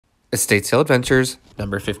Estate Sale Adventures,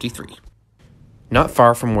 number 53. Not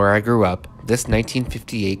far from where I grew up, this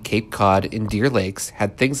 1958 Cape Cod in Deer Lakes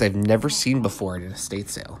had things I've never seen before at an estate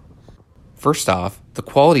sale. First off, the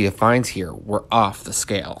quality of finds here were off the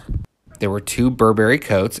scale. There were 2 Burberry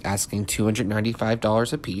coats asking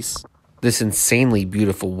 $295 a piece, this insanely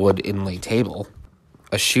beautiful wood inlay table,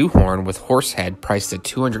 a shoehorn with horse head priced at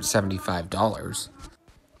 $275,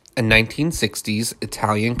 a 1960s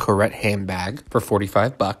Italian Corette handbag for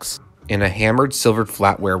 $45, and a hammered silvered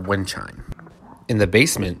flatware wind chime. In the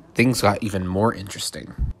basement, things got even more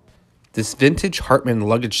interesting. This vintage Hartman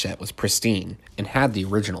luggage set was pristine and had the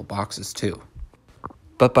original boxes too.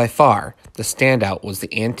 But by far, the standout was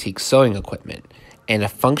the antique sewing equipment and a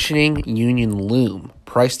functioning union loom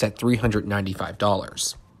priced at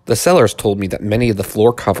 $395. The sellers told me that many of the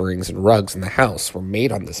floor coverings and rugs in the house were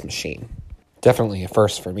made on this machine. Definitely a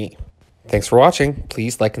first for me. Thanks for watching.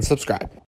 Please like and subscribe.